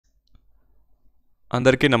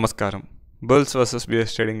అందరికీ నమస్కారం.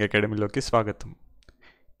 bullsvsbears trading అకాడమీలోకి స్వాగతం.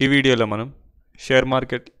 ఈ వీడియోలో మనం షేర్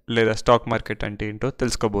మార్కెట్ లేదా స్టాక్ మార్కెట్ అంటే ఏంటో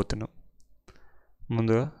తెలుసుకోబోతున్నాం.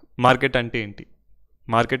 ముందుగా మార్కెట్ అంటే ఏంటి?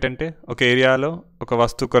 మార్కెట్ అంటే ఒక ఏరియాలో ఒక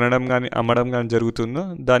వస్తువు కొనడం కానీ అమ్మడం కానీ జరుగుతుందో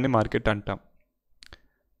దాన్ని మార్కెట్ అంటాం.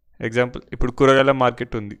 ఎగ్జాంపుల్, ఇప్పుడు కూరగాయల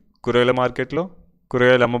మార్కెట్ ఉంది. కూరగాయల మార్కెట్లో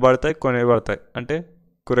కూరగాయలు అమ్మబడతాయి, కొనేబడతాయి. అంటే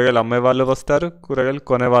కూరగాయలు అమ్మే వాళ్ళు వస్తారు, కూరగాయలు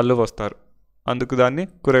కొనేవాళ్ళు వస్తారు. అందుకు దాన్ని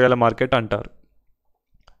కూరగాయల మార్కెట్ అంటారు.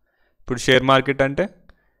 ఇప్పుడు షేర్ మార్కెట్ అంటే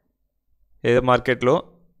ఏదో మార్కెట్లో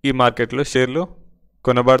ఈ మార్కెట్లో షేర్లు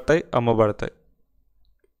కొనబడతాయి, అమ్మబడతాయి.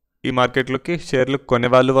 ఈ మార్కెట్లోకి షేర్లు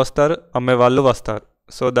కొనేవాళ్ళు వస్తారు, అమ్మేవాళ్ళు వస్తారు.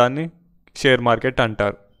 సో దాన్ని షేర్ మార్కెట్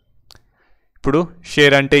అంటారు. ఇప్పుడు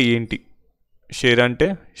షేర్ అంటే ఏంటి? షేర్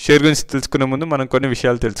గురించి తెలుసుకునే ముందు మనం కొన్ని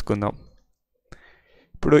విషయాలు తెలుసుకుందాం.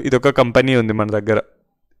 ఇప్పుడు ఇదొక కంపెనీ ఉంది మన దగ్గర.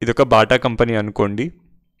 ఇదొక బాటా కంపెనీ అనుకోండి.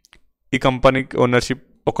 ఈ కంపెనీకి ఓనర్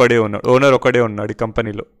ఒకడే ఉన్నాడు ఈ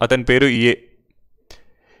కంపెనీలో. అతని పేరు ఏ.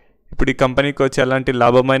 ఇప్పుడు ఈ కంపెనీకి వచ్చి ఎలాంటి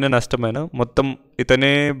లాభమైన నష్టమైన మొత్తం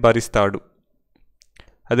ఇతనే భరిస్తాడు.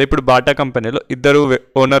 అదే ఇప్పుడు బాటా కంపెనీలో ఇద్దరు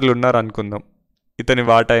ఓనర్లు ఉన్నారు అనుకుందాం. ఇతని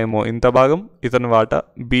వాటా ఏమో ఇంత భాగం, ఇతని వాటా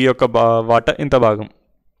బి యొక్క వాటా ఇంత భాగం.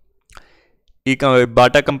 ఈ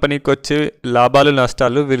బాటా కంపెనీకి వచ్చే లాభాలు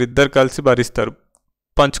నష్టాలు వీరిద్దరు కలిసి భరిస్తారు,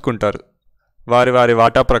 పంచుకుంటారు వారి వారి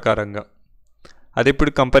వాటా ప్రకారంగా. అదే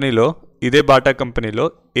ఇప్పుడు కంపెనీలో ఇదే బాటా కంపెనీలో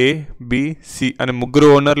ఏ, బి, సి అనే ముగ్గురు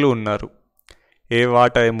ఓనర్లు ఉన్నారు. ఏ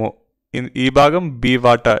వాటా ఏమో ఈ భాగం, బి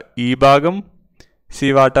వాటా ఈ భాగం, సి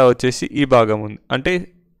వాటా వచ్చేసి ఈ భాగం ఉంది. అంటే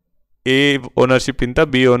ఏ ఓనర్షిప్ ఇంత,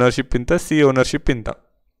 బి ఓనర్షిప్ ఇంత, సి ఓనర్షిప్ ఇంత.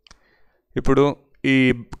 ఇప్పుడు ఈ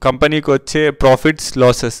కంపెనీకి వచ్చే ప్రాఫిట్స్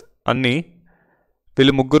లాసెస్ అన్నీ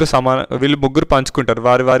వీళ్ళు ముగ్గురు పంచుకుంటారు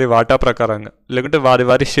వారి వారి వాటా ప్రకారంగా, లేకుంటే వారి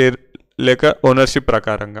వారి షేర్ లేక ఓనర్షిప్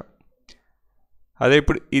ప్రకారంగా. అదే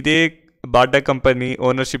ఇప్పుడు ఇదే బాటా కంపెనీ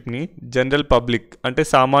ఓనర్షిప్ని జనరల్ పబ్లిక్ అంటే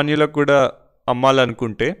సామాన్యులకు కూడా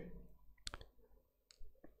అమ్మాలనుకుంటే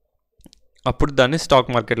అప్పుడు దాన్ని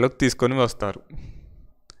స్టాక్ మార్కెట్లోకి తీసుకొని వస్తారు.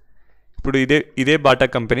 ఇప్పుడు ఇదే బాటా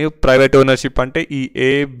కంపెనీ ప్రైవేట్ ఓనర్షిప్ అంటే ఈ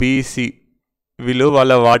ఏ, బి, సి వీళ్ళు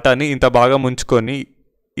వాళ్ళ వాటాని ఇంత బాగా ఉంచుకొని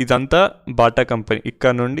ఇదంతా బాటా కంపెనీ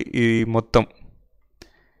ఇక్కడ నుండి ఈ మొత్తం.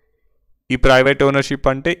 ఈ ప్రైవేట్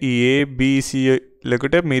ఓనర్షిప్ అంటే ఈ ఏ, బి, సి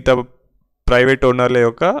లేకుంటే మిగతా ప్రైవేట్ ఓనర్ల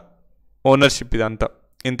యొక్క ఓనర్షిప్ ఇదంతా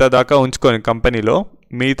ఇంత దాకా ఉంచుకొని కంపెనీలో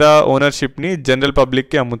మిగతా ఓనర్షిప్ని జనరల్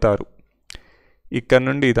పబ్లిక్కి అమ్ముతారు. ఇక్కడ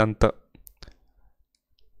నుండి ఇదంతా.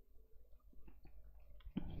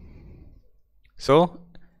 సో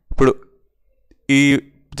ఇప్పుడు ఈ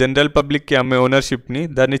జనరల్ పబ్లిక్కి అమ్మే ఓనర్షిప్ని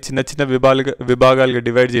దాన్ని చిన్న చిన్న విభాగాలుగా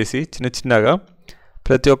డివైడ్ చేసి చిన్నగా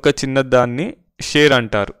ప్రతి ఒక్క చిన్న దాన్ని షేర్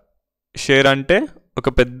అంటారు. షేర్ అంటే ఒక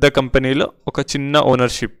పెద్ద కంపెనీలో ఒక చిన్న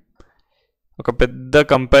ఓనర్షిప్. ఒక పెద్ద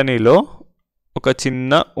కంపెనీలో ఒక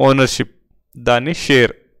చిన్న ఓనర్షిప్, దాన్ని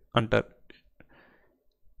షేర్ అంటారు.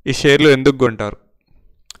 ఈ షేర్లు ఎందుకు కొంటారు?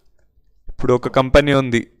 ఇప్పుడు ఒక కంపెనీ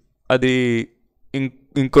ఉంది, అది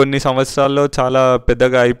ఇంకొన్ని సంవత్సరాల్లో చాలా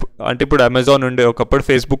పెద్దగా అంటే ఇప్పుడు అమెజాన్ ఉండే, ఒకప్పుడు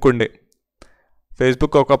ఫేస్బుక్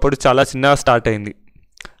ఒకప్పుడు చాలా చిన్నగా స్టార్ట్ అయింది.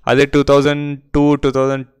 అదే 2002,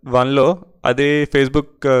 2001లో అదే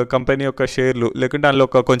ఫేస్బుక్ కంపెనీ యొక్క షేర్లు లేకుంటే అందులో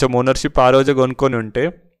ఒక కొంచెం ఓనర్షిప్ ఆ రోజు కొనుక్కొని ఉంటే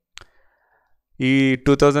ఈ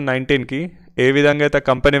 2019కి ఏ విధంగా అయితే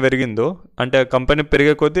కంపెనీ పెరిగిందో, అంటే ఆ కంపెనీ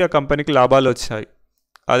పెరిగే కొద్దీ ఆ కంపెనీకి లాభాలు వచ్చాయి.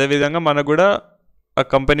 అదేవిధంగా మనకు కూడా ఆ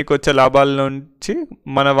కంపెనీకి వచ్చే లాభాల నుంచి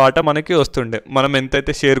మన వాటా మనకి వస్తుండే. మనం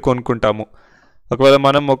ఎంతైతే షేర్ కొనుక్కుంటామో, ఒకవేళ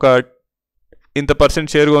మనం ఒక ఇంత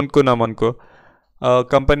 % షేర్ కొనుక్కున్నాం అనుకో,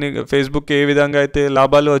 కంపెనీ ఫేస్బుక్ ఏ విధంగా అయితే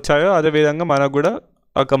లాభాలు వచ్చాయో అదేవిధంగా మనకు కూడా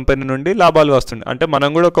ఆ కంపెనీ నుండి లాభాలు వస్తుండే. అంటే మనం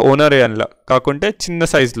కూడా ఒక ఓనరే అలా కాకుంటే చిన్న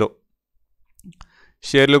సైజులో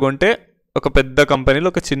షేర్లు కొంటే ఒక పెద్ద కంపెనీలో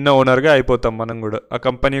ఒక చిన్న ఓనర్గా అయిపోతాం మనం కూడా. ఆ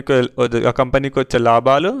కంపెనీకి వచ్చే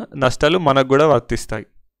లాభాలు నష్టాలు మనకు కూడా వర్తిస్తాయి.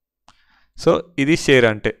 సో ఇది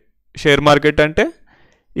షేర్ మార్కెట్ అంటే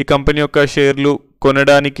ఈ కంపెనీ యొక్క షేర్లు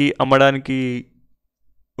కొనడానికి అమ్మడానికి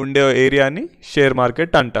ఉండే ఏరియాని షేర్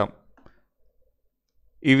మార్కెట్ అంటాం.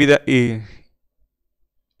 ఈ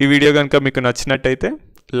వీడియో కనుక మీకు నచ్చినట్టయితే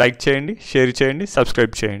లైక్ చేయండి, షేర్ చేయండి,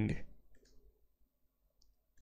 సబ్స్క్రైబ్ చేయండి.